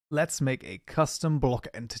Let's make a custom block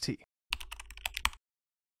entity.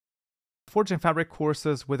 Forging Fabric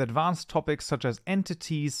courses with advanced topics such as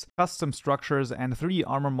entities, custom structures, and 3D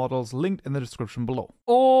armor models linked in the description below.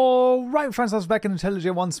 Alright friends, I was back in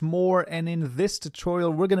IntelliJ once more, and in this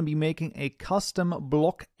tutorial we're going to be making a custom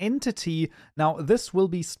block entity. Now this will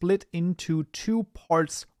be split into two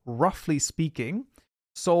parts, roughly speaking.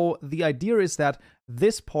 So the idea is that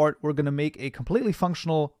this part we're going to make a completely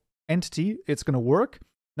functional entity. It's going to work.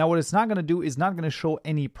 Now what it's not going to do is not going to show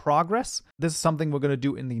any progress. This is something we're going to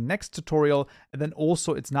do in the next tutorial. And then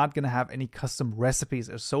also it's not going to have any custom recipes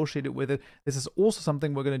associated with it. This is also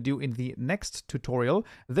something we're going to do in the next tutorial.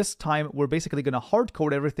 This time we're basically going to hard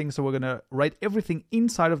code everything. So we're going to write everything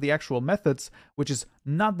inside of the actual methods, which is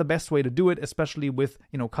not the best way to do it, especially with,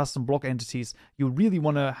 custom block entities. You really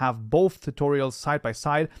want to have both tutorials side by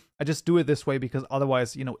side. I just do it this way because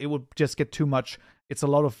otherwise, it would just get too much. It's a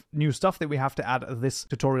lot of new stuff that we have to add this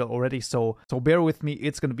tutorial already, so bear with me,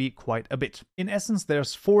 it's going to be quite a bit. In essence,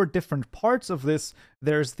 there's 4 different parts of this.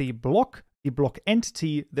 There's the block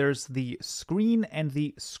entity, there's the screen, and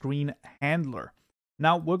the screen handler.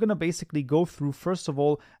 Now, we're going to basically go through, first of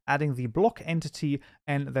all, adding the block entity,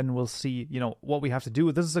 and then we'll see, what we have to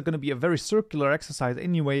do. This is going to be a very circular exercise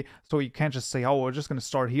anyway, so you can't just say, oh, we're just going to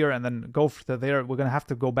start here and then go to there. We're going to have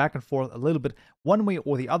to go back and forth a little bit one way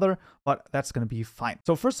or the other, but that's going to be fine.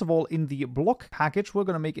 So first of all, in the block package, we're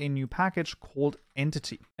going to make a new package called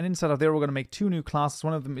entity. And inside of there, we're going to make 2 new classes.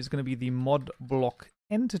 One of them is going to be the mod block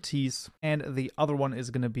entities, and the other one is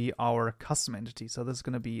going to be our custom entity. So this is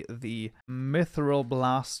going to be the Mithril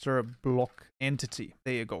Blaster block entity.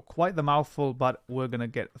 There you go. Quite the mouthful, but we're going to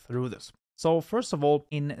get through this. So first of all,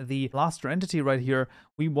 in the blaster entity right here,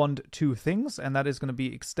 we want 2 things, and that is going to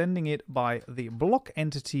be extending it by the block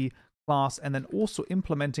entity class, and then also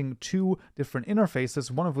implementing 2 different interfaces,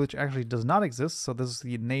 one of which actually does not exist. So this is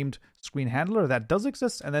the named screen handler that does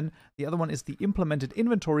exist, and then the other one is the implemented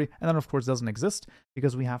inventory, and then of course doesn't exist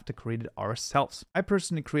because we have to create it ourselves. I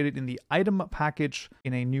personally created in the item package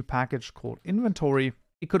in a new package called inventory.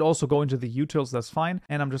 It could also go into the utils, that's fine.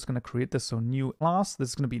 And I'm just going to create this, so new class. This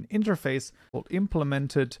is going to be an interface called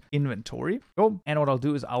implemented inventory. And what I'll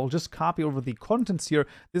do is I'll just copy over the contents here.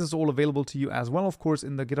 This is all available to you as well, of course,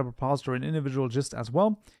 in the GitHub repository and individual gist as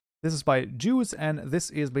well. This is by Juice, and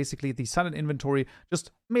this is basically the silent inventory,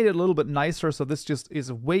 just made it a little bit nicer. So this just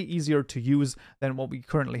is way easier to use than what we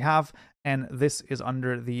currently have. And this is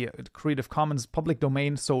under the Creative Commons public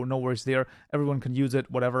domain, so no worries there. Everyone can use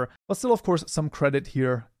it, whatever. But still, of course, some credit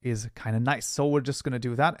here is kind of nice. So we're just going to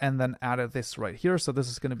do that and then add this right here. So this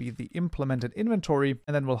is going to be the implemented inventory,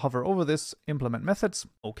 and then we'll hover over this, implement methods,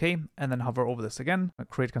 okay, and then hover over this again,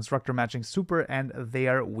 create constructor matching super, and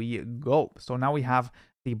there we go. So now we have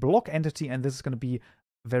the block entity, and this is going to be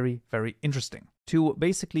very, very interesting. To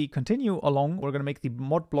basically continue along, we're going to make the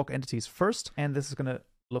mod block entities first, and this is going to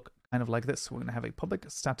look kind of like this. We're going to have a public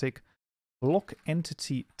static block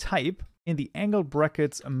entity type in the angled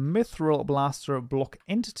brackets Mithril Blaster block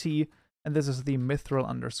entity, and this is the Mithril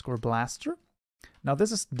 _ blaster. Now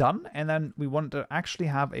this is done, and then we want to actually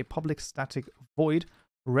have a public static void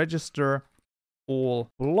register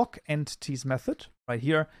all block entities method right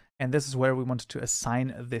here. And this is where we want to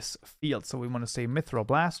assign this field. So we want to say Mithril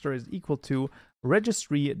Blaster is equal to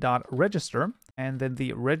registry.register, and then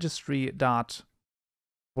the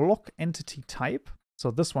registry.block entity type.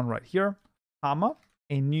 So this one right here, comma,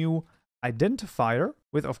 a new identifier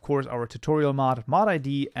with, of course, our tutorial mod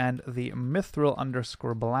ID, and the Mithril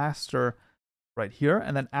 _ blaster right here.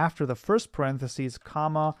 And then after the first parentheses,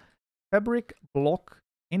 comma, fabric block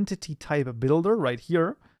entity type builder right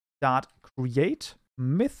here, dot create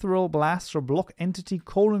Mithril Blaster block entity :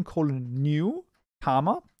 new,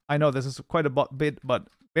 comma. I know this is quite a bit, but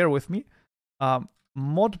bear with me.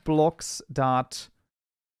 Mod blocks dot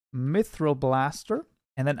Mithril Blaster,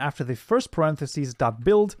 and then after the first parentheses dot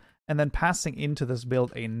build, and then passing into this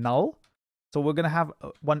build a null. So we're going to have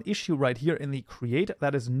one issue right here in the create.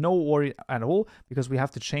 That is no worry at all, because we have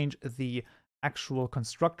to change the actual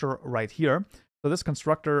constructor right here. So this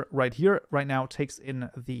constructor right here, right now, takes in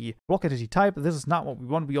the block entity type. This is not what we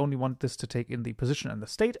want. We only want this to take in the position and the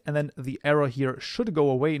state. And then the error here should go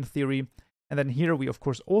away in theory. And then here we, of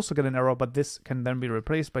course, also get an error, but this can then be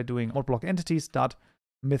replaced by doing mod block entities dot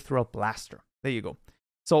Mithril Blaster. There you go.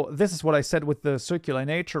 So this is what I said with the circular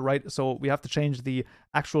nature, right? So we have to change the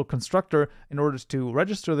actual constructor in order to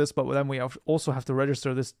register this, but then we also have to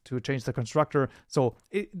register this to change the constructor. So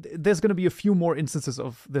there's going to be a few more instances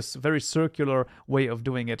of this very circular way of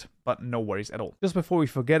doing it, but no worries at all. Just before we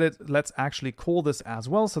forget it, let's actually call this as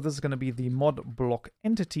well. So this is going to be the mod block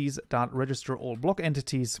entities.register all block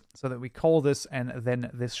entities, so that we call this, and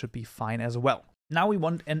then this should be fine as well. Now we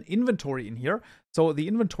want an inventory in here. So the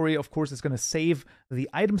inventory, of course, is going to save the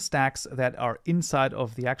item stacks that are inside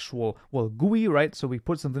of the actual, well, GUI, right? So we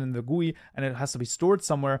put something in the GUI and it has to be stored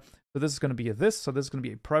somewhere. So this is going to be this. So this is going to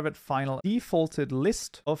be a private final defaulted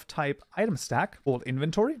list of type item stack called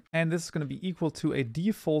inventory. And this is going to be equal to a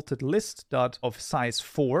defaulted list of size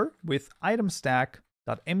 4 with item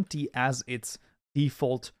stack.empty as its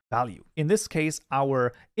default value. In this case,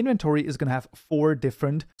 our inventory is going to have 4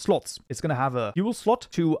 different slots. It's going to have a fuel slot,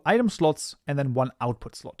 2 item slots, and then 1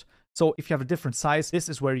 output slot. So if you have a different size, this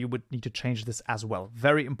is where you would need to change this as well.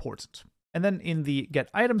 Very important. And then in the get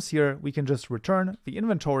items here, we can just return the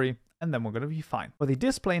inventory, and then we're going to be fine. For the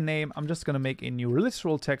display name, I'm just going to make a new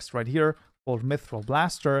literal text right here called Mithril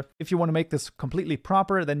Blaster. If you want to make this completely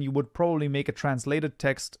proper, then you would probably make a translated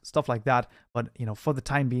text, stuff like that. But, you know, for the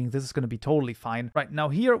time being, this is going to be totally fine. Right, now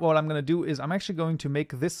here, what I'm going to do is I'm actually going to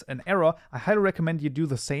make this an error. I highly recommend you do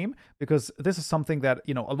the same, because this is something that,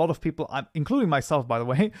 you know, a lot of people, including myself, by the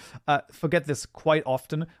way, forget this quite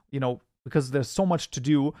often, you know, because there's so much to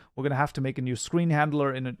do. We're going to have to make a new screen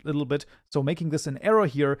handler in a little bit. So making this an error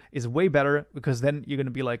here is way better, because then you're going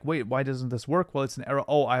to be like, wait, why doesn't this work? Well, it's an error.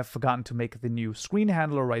 Oh, I have forgotten to make the new screen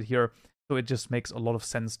handler right here. So it just makes a lot of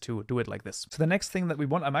sense to do it like this. So the next thing that we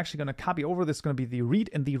want, I'm actually going to copy over this, is going to be the read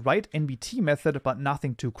and the write NBT method, but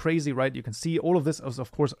nothing too crazy, right? You can see all of this is,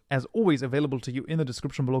 of course, as always, available to you in the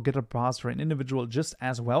description below. Get a pass for an individual just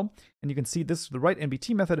as well. And you can see this, the write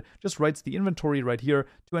NBT method just writes the inventory right here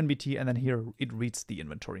to NBT, and then here it reads the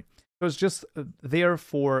inventory. So it's just there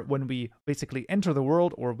for when we basically enter the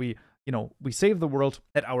world, or we save the world,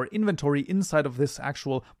 that our inventory inside of this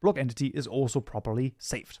actual block entity is also properly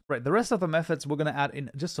saved. Right, the rest of the methods we're going to add in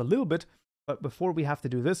just a little bit, but before we have to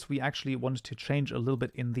do this, we actually want to change a little bit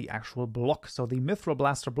in the actual block. So the Mithril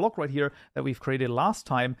Blaster block right here that we've created last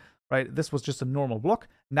time, right, this was just a normal block.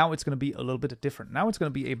 Now it's going to be a little bit different. Now it's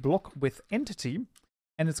going to be a block with entity,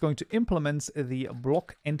 and it's going to implement the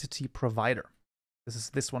block entity provider. This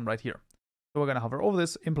is this one right here. So we're going to hover over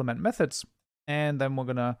this, implement methods, and then we're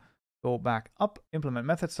going to go back up, implement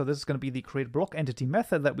methods. So this is going to be the create block entity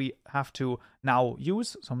method that we have to now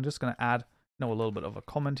use. So I'm just going to add, a little bit of a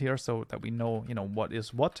comment here so that we know, what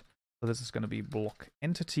is what. So this is going to be block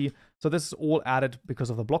entity. So this is all added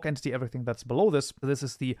because of the block entity, everything that's below this. So this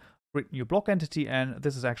is the create new block entity, and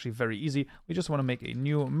this is actually very easy. We just want to make a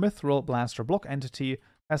new Mithril Blaster block entity,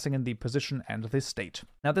 passing in the position and the state.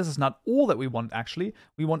 Now, this is not all that we want, actually.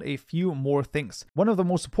 We want a few more things. One of the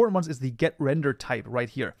most important ones is the get render type right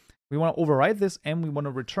here. We want to override this, and we want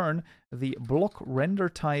to return the block render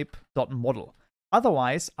type.model.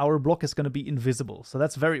 Otherwise, our block is going to be invisible. So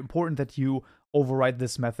that's very important that you override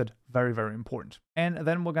this method. Very, very important. And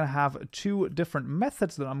then we're going to have 2 different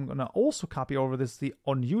methods that I'm going to also copy over. This, the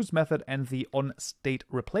onUse method and the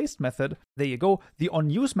onStateReplaced method. There you go. The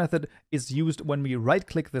onUse method is used when we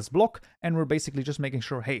right-click this block, and we're basically just making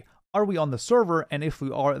sure, hey, are we on the server? And if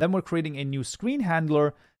we are, then we're creating a new screen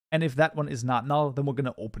handler. And if that one is not null, then we're going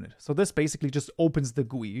to open it. So this basically just opens the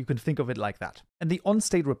GUI. You can think of it like that. And the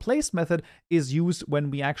onStateReplaced method is used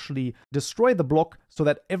when we actually destroy the block so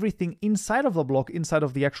that everything inside of the block, inside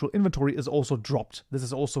of the actual inventory, is also dropped. This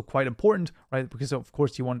is also quite important, right? Because of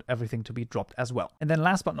course you want everything to be dropped as well. And then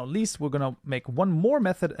last but not least, we're going to make one more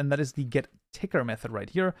method, and that is the getTicker method right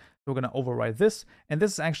here. So we're going to override this, and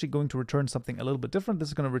this is actually going to return something a little bit different. This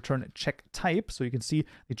is going to return check type. So you can see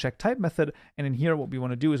the check type method, and in here what we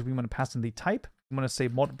want to do is we want to pass in the type. We want to say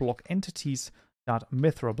mod block entities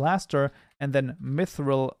 .mithril blaster, and then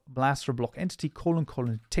mithril blaster block entity :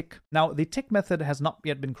 tick. Now the tick method has not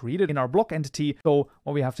yet been created in our block entity, so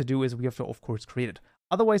what we have to do is we have to of course create it.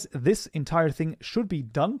 Otherwise, this entire thing should be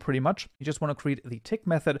done pretty much. You just want to create the tick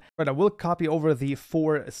method. Right, I will copy over the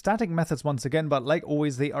 4 static methods once again, but like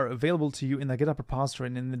always, they are available to you in the GitHub repository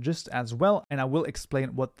and in the gist as well, and I will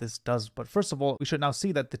explain what this does. But first of all, we should now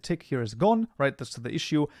see that the tick here is gone, right? That's the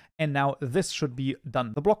issue, and now this should be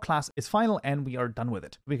done. The block class is final, and we are done with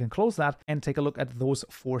it. We can close that and take a look at those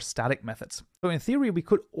 4 static methods. So in theory, we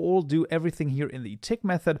could all do everything here in the tick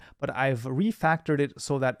method, but I've refactored it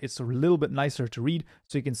so that it's a little bit nicer to read.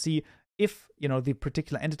 So you can see if, the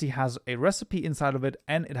particular entity has a recipe inside of it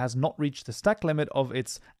and it has not reached the stack limit of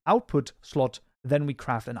its output slot, then we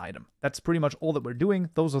craft an item. That's pretty much all that we're doing.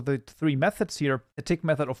 Those are the three methods here. The tick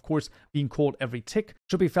method, of course, being called every tick.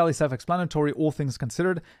 Should be fairly self-explanatory, all things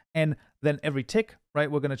considered. And then every tick, right,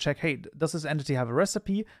 we're going to check, hey, does this entity have a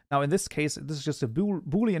recipe? Now, in this case, this is just a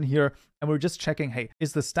Boolean here, and we're just checking, hey,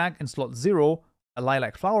 is the stack in slot 0 a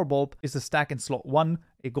lilac flower bulb? Is the stack in slot 1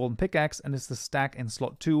 a golden pickaxe? And is the stack in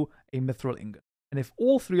slot 2 a mithril ingot? And if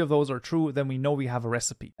all three of those are true, then we know we have a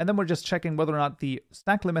recipe. And then we're just checking whether or not the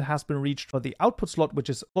stack limit has been reached for the output slot, which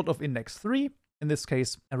is slot of index 3 in this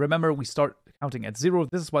case. And remember, we start counting at 0.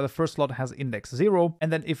 This is why the first slot has index 0.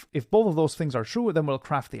 And then if both of those things are true, then we'll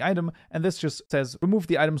craft the item. And this just says remove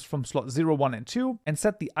the items from slot 0, 1, and 2 and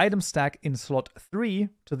set the item stack in slot 3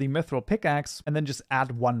 to the mithril pickaxe and then just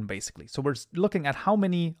add 1 basically. So we're looking at how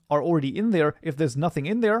many are already in there. If there's nothing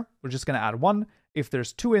in there, we're just going to add 1. If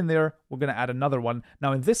there's 2 in there, we're going to add another 1.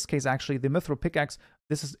 Now, in this case, actually, the mithril pickaxe,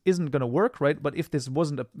 this isn't going to work, right? But if this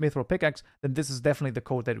wasn't a mithril pickaxe, then this is definitely the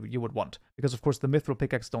code that you would want. Because, of course, the mithril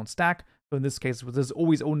pickaxe don't stack. So in this case, there's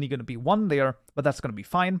always only going to be 1 there, but that's going to be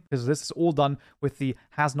fine. Because this is all done with the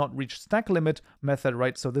has not reached stack limit method,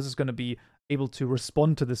 right? So this is going to be able to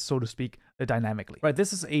respond to this, so to speak, dynamically. Right,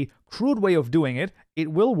 this is a crude way of doing it.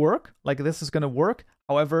 It will work, like this is going to work.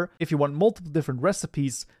 However, if you want multiple different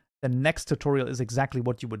recipes, the next tutorial is exactly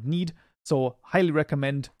what you would need. So highly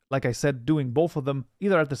recommend, like I said, doing both of them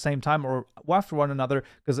either at the same time or after one another,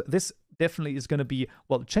 because this definitely is going to be,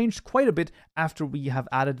 well, changed quite a bit after we have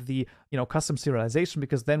added the, custom serialization,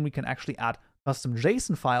 because then we can actually add custom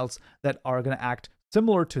JSON files that are going to act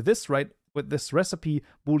similar to this, right, with this recipe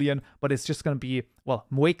Boolean, but it's just going to be, well,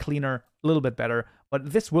 way cleaner, a little bit better.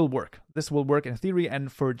 But this will work. This will work in theory,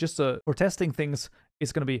 and for just for testing things,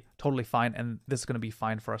 it's going to be totally fine, and this is going to be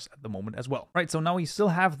fine for us at the moment as well. Right, so now we still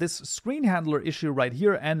have this screen handler issue right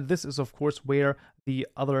here, and this is, of course, where the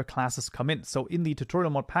other classes come in. So in the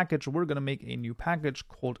tutorial mod package, we're going to make a new package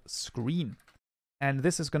called screen. And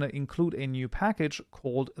this is going to include a new package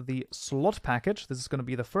called the slot package. This is going to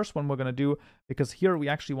be the first one we're going to do, because here we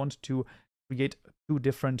actually want to create 2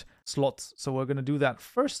 different slots. So we're going to do that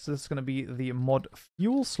first. This is going to be the mod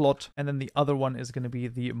fuel slot, and then the other one is going to be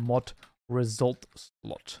the mod result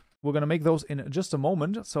slot. We're going to make those in just a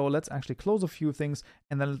moment. So let's actually close a few things,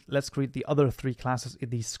 and then let's create the other 3 classes in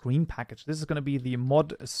the screen package. This is going to be the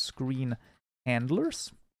mod screen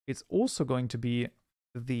handlers. It's also going to be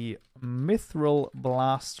the mithril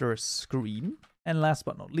blaster screen. And last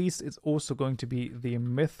but not least, it's also going to be the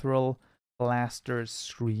mithril blaster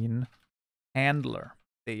screen handler.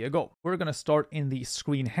 There you go. We're going to start in the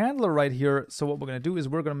screen handler right here. So what we're going to do is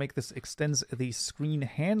we're going to make this extends the screen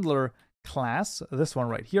handler class, this one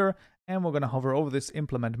right here, and we're going to hover over this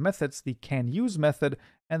implement methods, the can use method,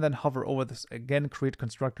 and then hover over this again, create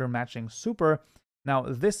constructor matching super. Now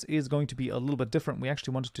this is going to be a little bit different. We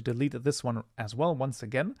actually wanted to delete this one as well once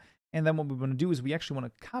again. And then what we want to do is we actually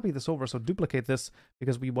want to copy this over, so duplicate this,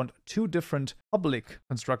 because we want 2 different public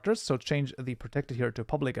constructors. So change the protected here to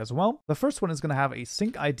public as well. The first one is going to have a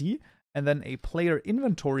sync ID and then a player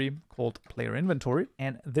inventory called player inventory.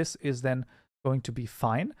 And this is then going to be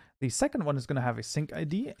fine. The second one is going to have a sync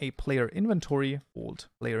ID, a player inventory called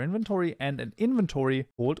player inventory, and an inventory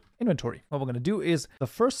called inventory. What we're going to do is the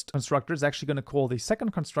first constructor is actually going to call the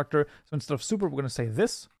second constructor. So instead of super, we're going to say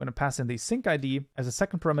this. We're going to pass in the sync ID as a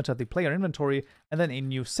second parameter, the player inventory, and then a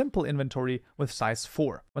new simple inventory with size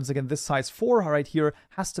 4. Once again, this size 4 right here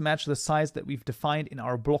has to match the size that we've defined in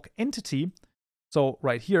our block entity. So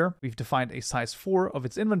right here, we've defined a size 4 of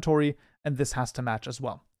its inventory, and this has to match as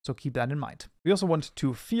well. So keep that in mind. We also want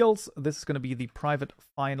 2 fields. This is going to be the private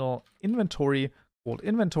final inventory called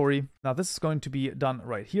inventory. Now this is going to be done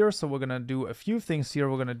right here. So we're going to do a few things here.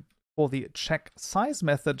 We're going to call the check size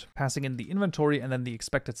method, passing in the inventory and then the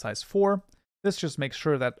expected size 4. This just makes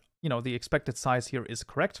sure that, the expected size here is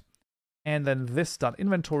correct. And then this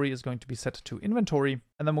 .inventory is going to be set to inventory.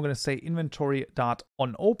 And then we're going to say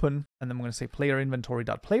inventory.onOpen. And then we're going to say player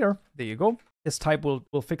inventory.player. There you go. This type we'll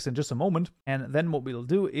fix in just a moment. And then what we'll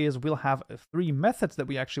do is we'll have 3 methods that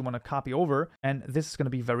we actually want to copy over. And this is going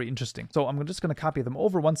to be very interesting. So I'm just going to copy them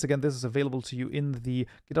over. Once again, this is available to you in the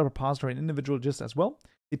GitHub repository and individual gist as well.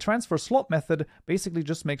 The transfer slot method basically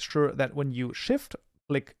just makes sure that when you shift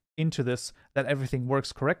click into this, that everything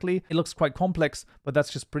works correctly. It looks quite complex, but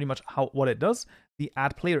that's just pretty much what it does. The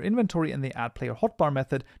add player inventory and the add player hotbar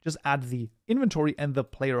method just add the inventory and the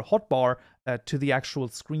player hotbar to the actual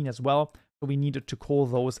screen as well. So we needed to call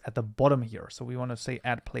those at the bottom here. So we want to say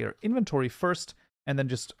add player inventory first, and then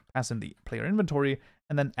just pass in the player inventory,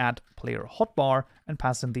 and then add player hotbar and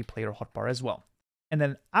pass in the player hotbar as well. And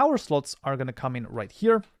then our slots are going to come in right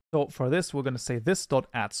here. So for this, we're going to say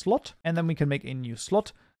this.add slot, and then we can make a new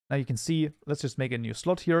slot Now you can see, let's just make a new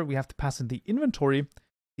slot here. We have to pass in the inventory,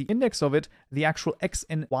 the index of it, the actual X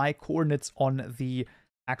and Y coordinates on the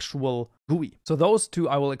actual GUI. So those two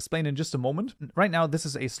I will explain in just a moment. Right now, this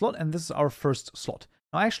is a slot and this is our first slot.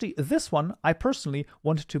 Now actually, this one, I personally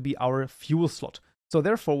want to be our fuel slot. So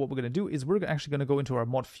therefore, what we're going to do is we're actually going to go into our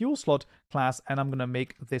mod fuel slot class, and I'm going to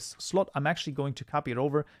make this slot. I'm actually going to copy it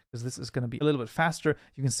over because this is going to be a little bit faster.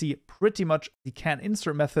 You can see pretty much the can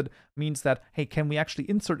insert method means that, hey, can we actually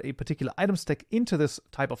insert a particular item stack into this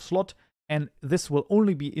type of slot? And this will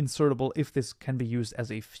only be insertable if this can be used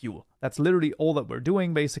as a fuel. That's literally all that we're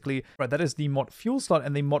doing, basically. Right, that is the mod fuel slot,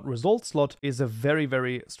 and the mod result slot is a very,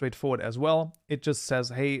 very straightforward as well. It just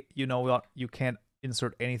says, hey, you know what, you can't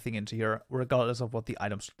insert anything into here, regardless of what the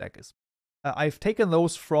item stack is. I've taken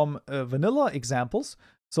those from vanilla examples.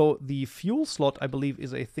 So the fuel slot, I believe,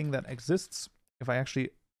 is a thing that exists. If I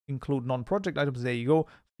actually include non-project items, there you go.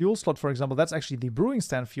 Fuel slot, for example, that's actually the brewing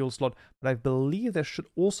stand fuel slot, but I believe there should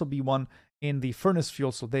also be one in the furnace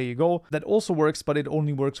fuel slot. There you go. That also works, but it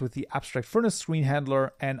only works with the abstract furnace screen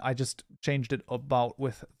handler, and I just changed it about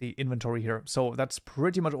with the inventory here. So that's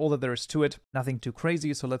pretty much all that there is to it. Nothing too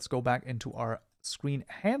crazy. So let's go back into our screen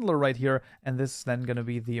handler right here, and this is then going to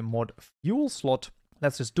be the mod fuel slot.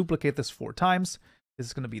 Let's just duplicate this 4 times. This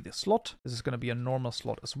is going to be the slot. This is going to be a normal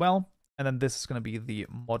slot as well. And then this is going to be the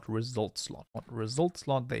mod result slot. Mod result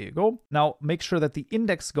slot, there you go. Now, make sure that the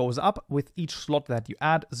index goes up with each slot that you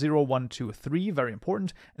add. 0, 1, 2, 3, very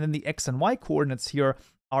important. And then the X and Y coordinates here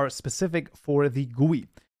are specific for the GUI.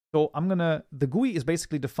 So the GUI is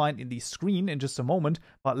basically defined in the screen in just a moment,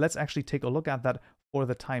 but let's actually take a look at that for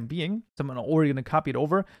the time being. So I'm already going to copy it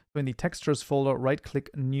over. So in the textures folder,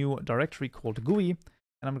 right-click new directory called GUI,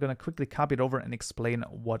 and I'm going to quickly copy it over and explain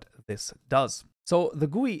what this does. So the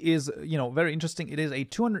GUI is, very interesting. It is a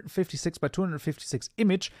 256 by 256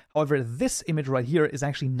 image. However, this image right here is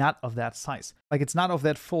actually not of that size. Like, it's not of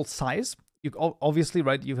that full size. You obviously,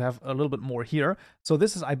 right, you have a little bit more here. So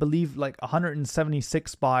this is, I believe, like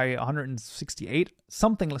 176 by 168,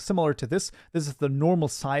 something similar to this. This is the normal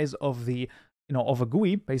size of the of a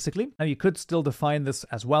GUI, basically. Now, you could still define this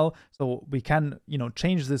as well. So we can,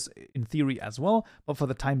 change this in theory as well. But for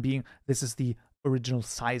the time being, this is the original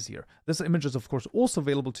size here. This image is, of course, also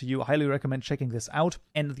available to you. I highly recommend checking this out.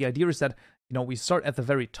 And the idea is that, we start at the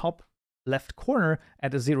very top left corner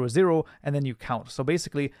at a 0, 0, and then you count. So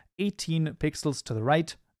basically 18 pixels to the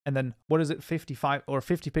right. And then what is it? 55 or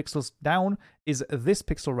 50 pixels down is this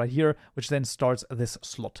pixel right here, which then starts this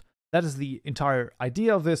slot. That is the entire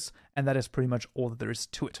idea of this, and that is pretty much all that there is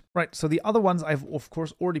to it. Right, so the other ones I've, of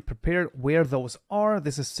course, already prepared where those are.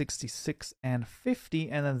 This is 66 and 50,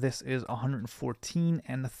 and then this is 114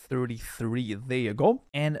 and 33. There you go.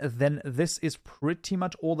 And then this is pretty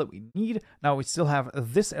much all that we need. Now, we still have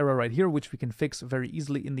this error right here, which we can fix very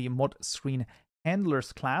easily in the mod screen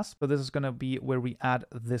handlers class. But this is going to be where we add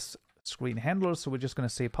this screen handler. So we're just going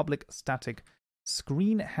to say public static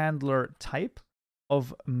screen handler type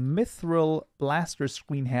of mithril blaster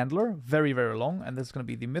screen handler, very, very long. And this is going to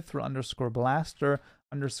be the mithril underscore blaster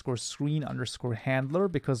underscore screen underscore handler,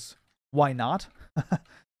 because why not?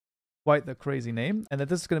 Quite the crazy name. And that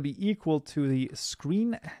this is going to be equal to the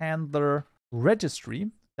screen handler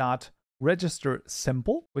registry dot register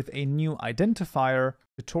simple with a new identifier,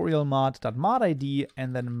 tutorial mod.mod ID,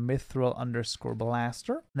 and then mithril underscore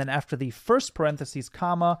blaster. And then after the first parentheses,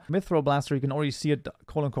 comma, mithril blaster, you can already see it,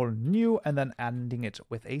 colon, new, and then ending it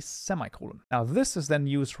with a semicolon. Now this is then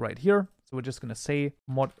used right here. So we're just going to say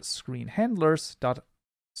mod screen handlers dot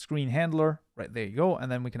screen handler, right, there you go. And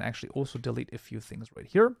then we can actually also delete a few things right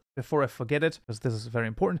here before I forget it, because this is very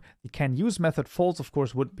important. The can use method false, of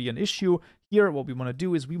course, would be an issue. Here, what we want to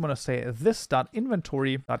do is we want to say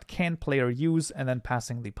this.inventory.can player use, and then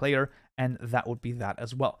passing the player, and that would be that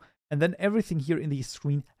as well. And then everything here in the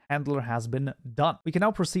screen handler has been done. We can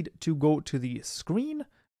now proceed to go to the screen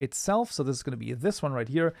itself. So this is going to be this one right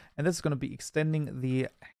here, and this is going to be extending the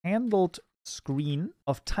handled screen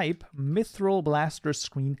of type mithril blaster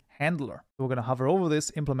screen handler. So we're going to hover over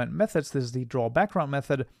this, implement methods. This is the draw background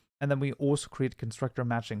method, and then we also create constructor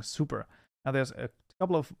matching super. Now there's a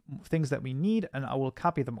couple of things that we need, and I will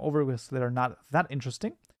copy them over because they're not that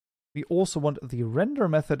interesting. We also want the render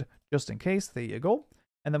method just in case. There you go.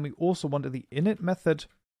 And then we also want the init method.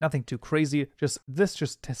 Nothing too crazy. This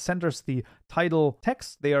just centers the title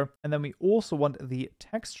text there. And then we also want the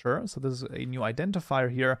texture. So this is a new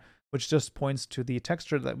identifier here, which just points to the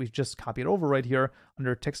texture that we've just copied over right here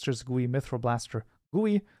under textures GUI mithril blaster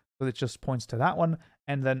GUI. So it just points to that one.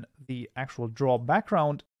 And then the actual draw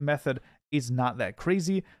background method is not that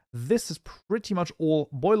crazy. This is pretty much all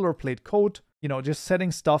boilerplate code. you know, just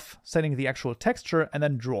setting the actual texture and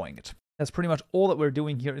then drawing it. That's pretty much all that we're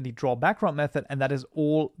doing here in the draw background method, and that is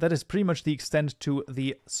pretty much the extent to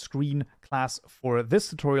the screen class for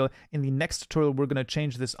this tutorial. In the next tutorial, we're going to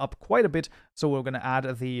change this up quite a bit. So we're going to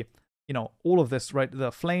add the, you know, all of this, right?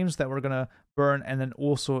 The flames that we're going to burn, and then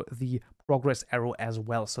also the progress arrow as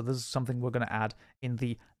well. So this is something we're going to add in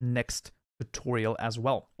the next tutorial as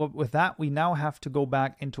well. But with that, we now have to go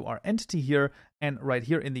back into our entity here, and right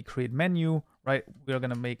here in the create menu, right, we're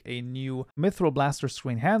going to make a new Mithril Blaster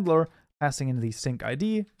screen handler, passing in the sync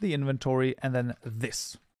ID, the inventory, and then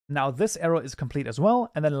this. Now this arrow is complete as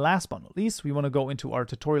well. And then last but not least, we want to go into our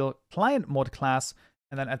tutorial client mod class.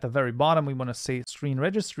 And then at the very bottom, we want to say screen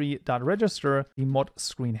registry.register the mod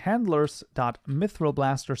screen handlers.mithril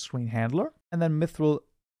blaster screen handler, and then mithril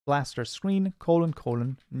blaster screen :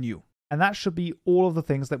 new. And that should be all of the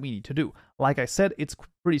things that we need to do. Like I said, it's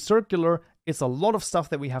pretty circular. It's a lot of stuff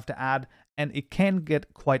that we have to add, and it can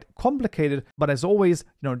get quite complicated. But as always,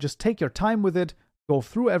 you know, just take your time with it, go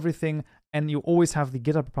through everything, and you always have the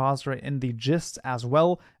GitHub repository in the gist as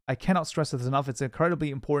well. I cannot stress this enough. It's incredibly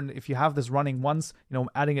important. If you have this running once, you know,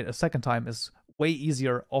 adding it a second time is way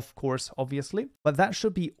easier, of course, obviously. But that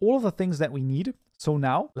should be all of the things that we need. So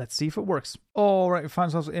now, let's see if it works. All right, we find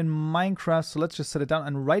ourselves in Minecraft, so let's just set it down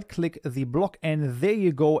and right-click the block, and there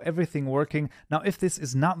you go, everything working. Now, if this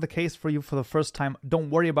is not the case for you for the first time,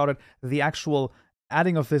 don't worry about it. The actual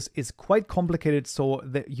adding of this is quite complicated, so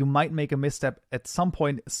that you might make a misstep at some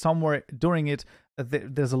point, somewhere during it.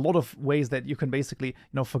 There's a lot of ways that you can basically,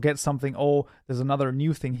 you know, forget something. Oh, there's another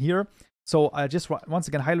new thing here. So I just, once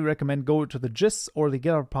again, highly recommend go to the gists or the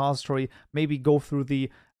GitHub repository, maybe go through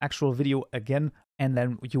the actual video again, and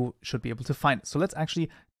then you should be able to find it. So let's actually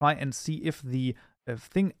try and see if the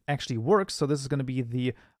thing actually works. So this is going to be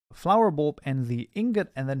the flower bulb and the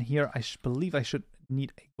ingot, and then here I believe I should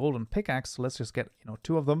need a golden pickaxe. So let's just get, you know,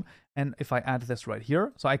 2 of them. And if I add this right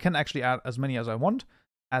here, so I can actually add as many as I want.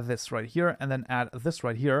 Add this right here, and then add this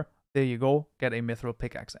right here. There you go, get a mithril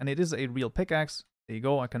pickaxe. And it is a real pickaxe. There you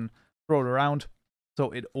go, I can throw it around.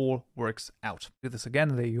 So it all works out. Do this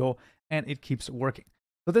again, there you go, and it keeps working.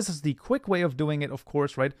 So this is the quick way of doing it, of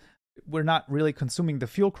course, right? We're not really consuming the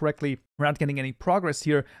fuel correctly. We're not getting any progress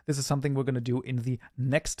here. This is something we're going to do in the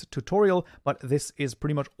next tutorial, but this is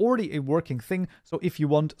pretty much already a working thing. So if you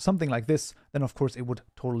want something like this, then of course it would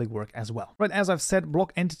totally work as well. Right, as I've said,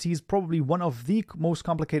 block entities, probably one of the most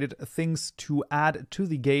complicated things to add to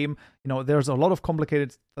the game. You know, there's a lot of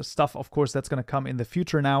complicated stuff, of course, that's going to come in the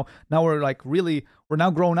future now. Now we're like we're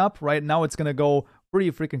now grown up, right? Now it's going to go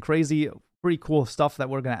pretty freaking crazy. Pretty cool stuff that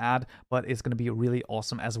we're going to add, but it's going to be really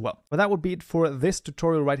awesome as well. But that would be it for this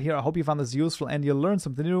tutorial right here. I hope you found this useful and you learned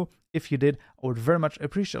something new. If you did, I would very much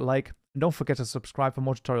appreciate a like. And don't forget to subscribe for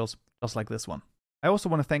more tutorials just like this one. I also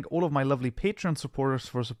want to thank all of my lovely Patreon supporters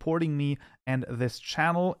for supporting me and this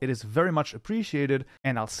channel. It is very much appreciated,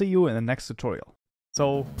 and I'll see you in the next tutorial.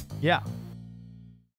 So, yeah.